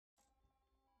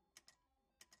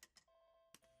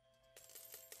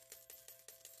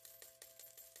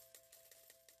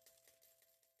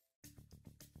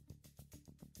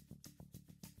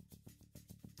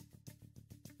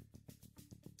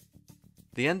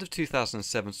The end of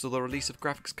 2007 saw the release of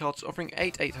graphics cards offering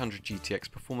 8800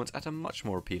 GTX performance at a much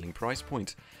more appealing price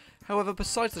point. However,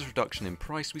 besides this reduction in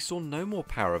price, we saw no more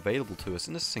power available to us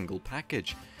in a single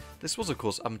package. This was of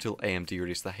course up until AMD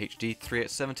released the HD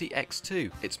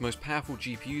 3870X2, its most powerful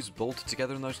GPUs bolted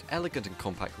together in the most elegant and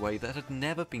compact way that had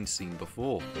never been seen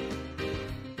before.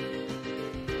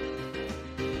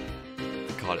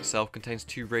 The card itself contains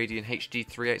two Radeon HD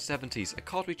 3870s, a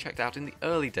card we checked out in the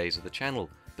early days of the channel,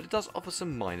 but it does offer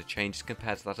some minor changes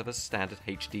compared to that of a standard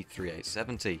HD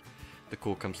 3870. The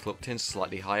core comes clocked in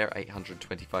slightly higher,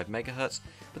 825MHz,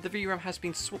 but the VRAM has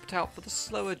been swapped out for the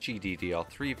slower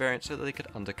GDDR3 variant so that they could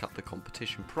undercut the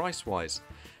competition price-wise.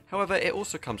 However, it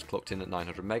also comes clocked in at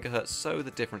 900MHz, so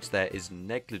the difference there is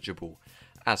negligible.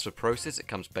 As for process, it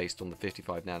comes based on the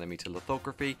 55nm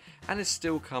lithography, and it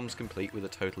still comes complete with a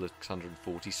total of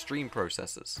 640 stream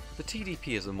processors. The TDP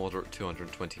is a moderate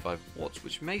 225 watts,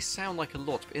 which may sound like a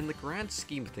lot, but in the grand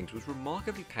scheme of things was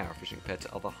remarkably power efficient compared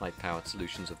to other high-powered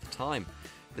solutions of the time.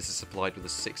 This is supplied with a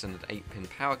 6 and an 8-pin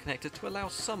power connector to allow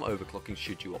some overclocking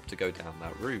should you opt to go down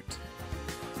that route.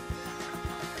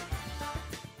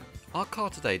 Our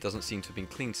card today doesn't seem to have been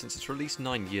cleaned since its release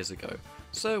 9 years ago,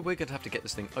 so we're going to have to get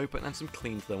this thing open and some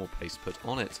clean thermal paste put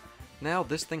on it. Now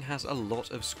this thing has a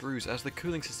lot of screws as the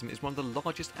cooling system is one of the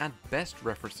largest and best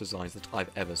reference designs that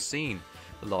I've ever seen.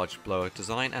 The large blower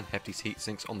design and hefty heat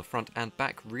sinks on the front and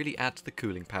back really add to the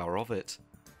cooling power of it.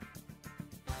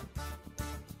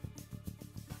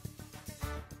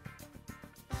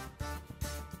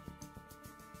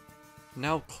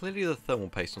 Now clearly the thermal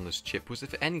paste on this chip was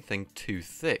if anything too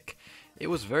thick. It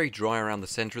was very dry around the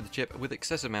centre of the chip with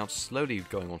excessive amounts slowly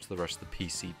going onto the rest of the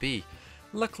PCB.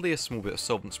 Luckily a small bit of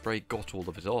solvent spray got all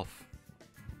of it off.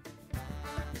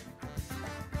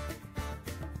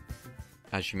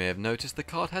 As you may have noticed, the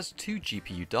card has two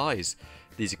GPU dies.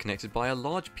 These are connected by a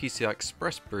large PCI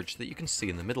Express bridge that you can see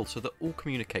in the middle so that all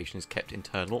communication is kept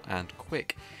internal and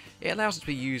quick. It allows it to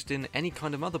be used in any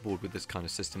kind of motherboard with this kind of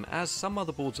system, as some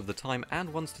motherboards of the time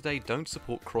and ones today don't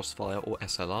support Crossfire or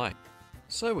SLI.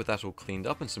 So with that all cleaned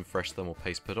up and some fresh thermal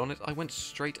paste put on it, I went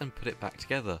straight and put it back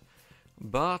together.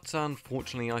 But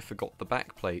unfortunately I forgot the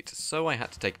backplate, so I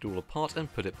had to take it all apart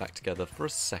and put it back together for a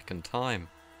second time.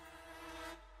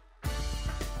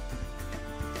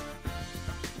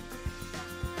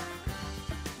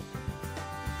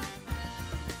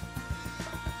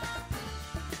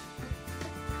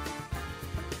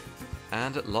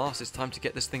 And at last it's time to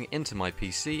get this thing into my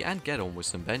PC and get on with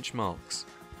some benchmarks.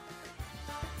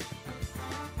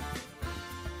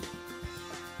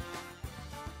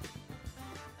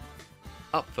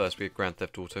 Up first we have Grand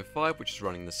Theft Auto 5, which is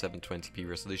running the 720p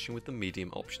resolution with the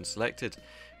medium option selected.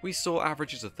 We saw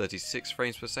averages of 36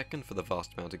 frames per second for the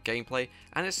vast amount of gameplay,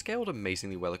 and it scaled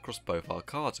amazingly well across both our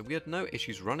cards, and we had no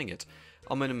issues running it.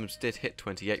 Our minimums did hit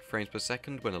 28 frames per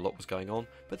second when a lot was going on,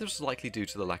 but this was likely due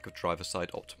to the lack of driver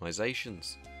side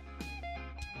optimizations.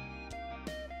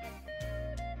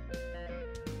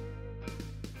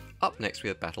 Up next we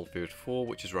have Battlefield 4,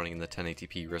 which is running in the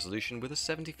 1080p resolution with a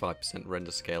 75% render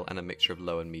scale and a mixture of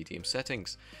low and medium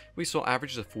settings. We saw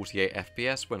averages of 48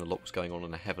 FPS when a lot was going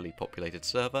on a heavily populated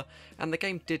server, and the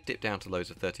game did dip down to lows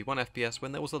of 31 FPS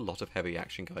when there was a lot of heavy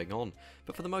action going on,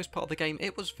 but for the most part of the game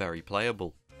it was very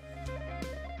playable.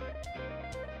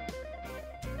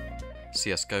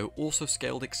 CSGO also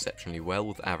scaled exceptionally well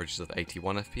with averages of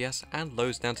 81 FPS and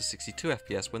lows down to 62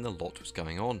 FPS when the lot was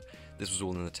going on. This was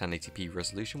all in the 1080p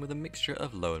resolution with a mixture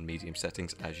of low and medium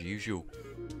settings as usual.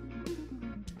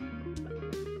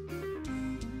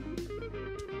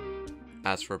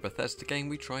 As for a Bethesda game,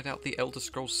 we tried out the Elder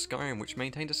Scrolls Skyrim, which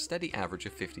maintained a steady average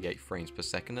of 58 frames per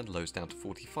second and lows down to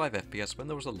 45 FPS when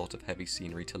there was a lot of heavy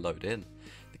scenery to load in.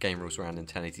 The game rules ran in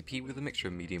 1080p with a mixture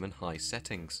of medium and high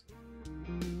settings.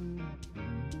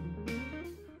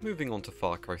 Moving on to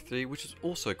Far Cry 3, which is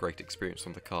also a great experience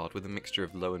on the card with a mixture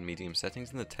of low and medium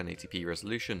settings in the 1080p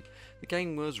resolution. The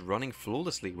game was running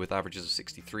flawlessly with averages of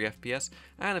 63 FPS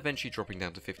and eventually dropping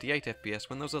down to 58 FPS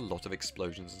when there was a lot of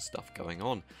explosions and stuff going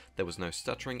on. There was no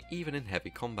stuttering even in heavy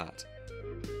combat.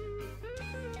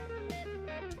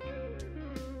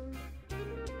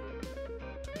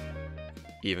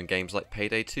 Even games like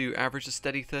Payday 2 averaged a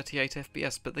steady 38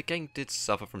 FPS, but the game did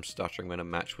suffer from stuttering when a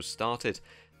match was started.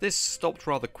 This stopped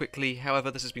rather quickly,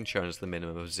 however this has been shown as the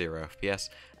minimum of 0 FPS,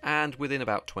 and within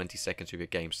about 20 seconds of your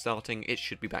game starting, it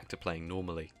should be back to playing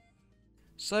normally.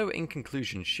 So in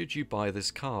conclusion, should you buy this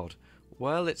card?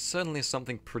 Well, it certainly is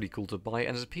something pretty cool to buy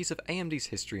and is a piece of AMD's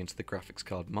history into the graphics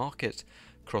card market.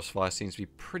 Crossfire seems to be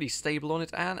pretty stable on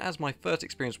it, and as my first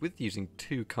experience with using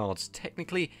 2 cards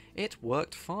technically, it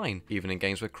worked fine. Even in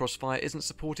games where Crossfire isn't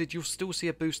supported, you'll still see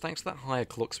a boost thanks to that higher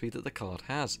clock speed that the card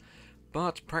has.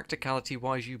 But practicality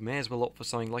wise, you may as well opt for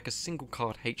something like a single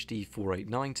card HD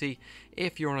 4890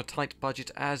 if you're on a tight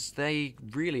budget, as they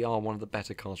really are one of the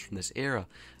better cards from this era,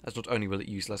 as not only will it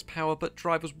use less power, but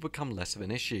drivers will become less of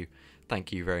an issue.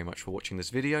 Thank you very much for watching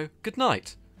this video, good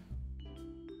night!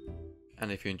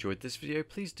 And if you enjoyed this video,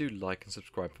 please do like and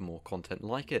subscribe for more content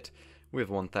like it. We have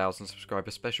a 1000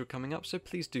 subscriber special coming up, so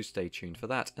please do stay tuned for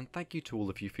that, and thank you to all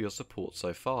of you for your support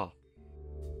so far.